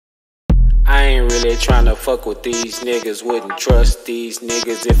I ain't really tryna fuck with these niggas, wouldn't trust these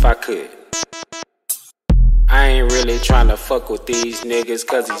niggas if I could. I ain't really tryna fuck with these niggas,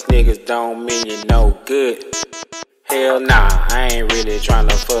 cause these niggas don't mean you no good. Hell nah, I ain't really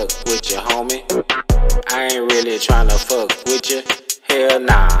tryna fuck with you, homie. I ain't really tryna fuck with you. Hell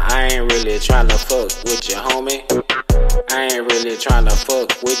nah, I ain't really tryna fuck with you, homie. I ain't really tryna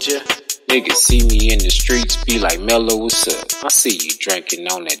fuck with you. Niggas see me in the streets, be like, Mello, what's up? I see you drinking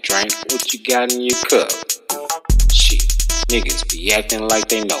on that drink, what you got in your cup? Shit, niggas be acting like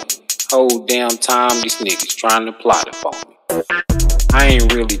they know me. Whole damn time these niggas trying to plot upon me. I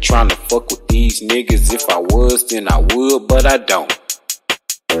ain't really trying to fuck with these niggas. If I was, then I would, but I don't.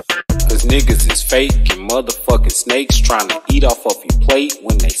 Cause niggas is fake and motherfucking snakes trying to eat off of your plate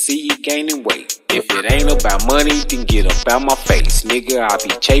when they see you gaining weight. If it ain't about money, then get up out my face. Nigga, I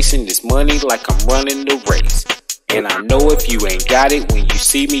be chasing this money like I'm running the race. And I know if you ain't got it, when you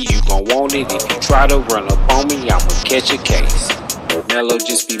see me, you gon' want it. If you try to run up on me, I'ma catch a case. Mello,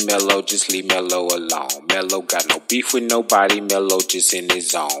 just be mellow, just leave Mello alone. Mello got no beef with nobody, Mello just in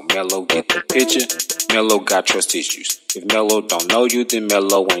his zone. Mello get the picture, Mello got trust issues. If Mello don't know you, then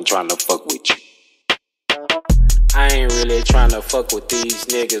Mello ain't tryna fuck with you. I ain't really tryna fuck with these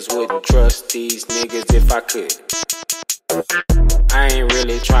niggas, wouldn't trust these niggas if I could. I ain't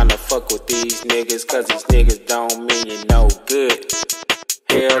really tryna fuck with these niggas, cause these niggas don't mean you no good.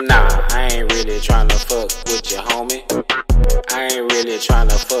 Hell nah, I ain't really tryna fuck with you, homie. I ain't really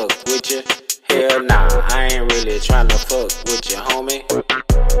tryna fuck with you. Hell nah, I ain't really tryna fuck with you, homie.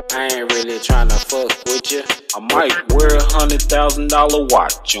 I ain't really tryna fuck with you. I might wear $100,000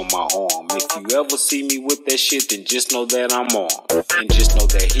 watch on my arm. If you ever see me with that shit, then just know that I'm on. And just know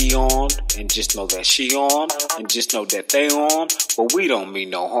that he on. And just know that she on. And just know that they on. But we don't mean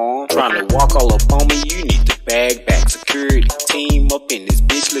no harm. Tryna walk all up on me, you need to bag back. Security team up in this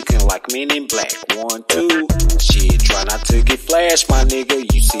bitch looking like Men in Black. 1, 2. Shit, try not to get flashed, my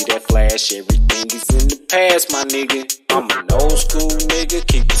nigga. You see that flash, everything is in the past, my nigga. I'm an old school nigga,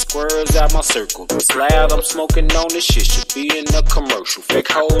 keep the squirrels out my circle. This loud I'm smoking on, this shit should be in a commercial. Fake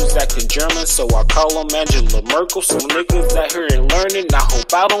hoes acting German, so I call them Angela Merkel. Some niggas out here ain't learning, I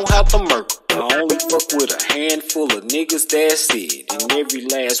hope I don't have to Merkel. I only fuck with a handful of niggas, that's it. And every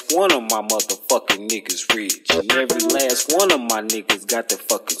last one of my motherfucking niggas rich. And every last one of my niggas got the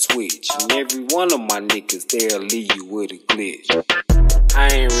fucking switch. And every one of my niggas, they'll leave you with a glitch. I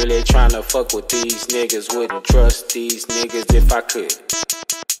ain't really tryna fuck with these niggas, wouldn't trust these niggas if I could.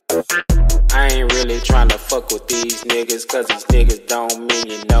 I ain't really tryna fuck with these niggas, cause these niggas don't mean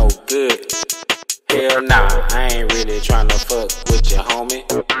you no good. Hell nah, I ain't really tryna fuck with you, homie.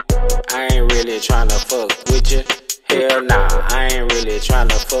 I ain't really tryna fuck with you. Hell nah, I ain't really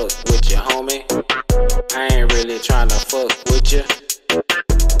tryna fuck with you, homie. I ain't really tryna fuck with you.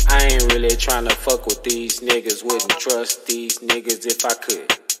 I ain't really tryna fuck with these niggas, wouldn't trust these niggas if I could.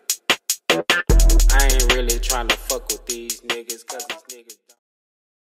 I ain't really tryna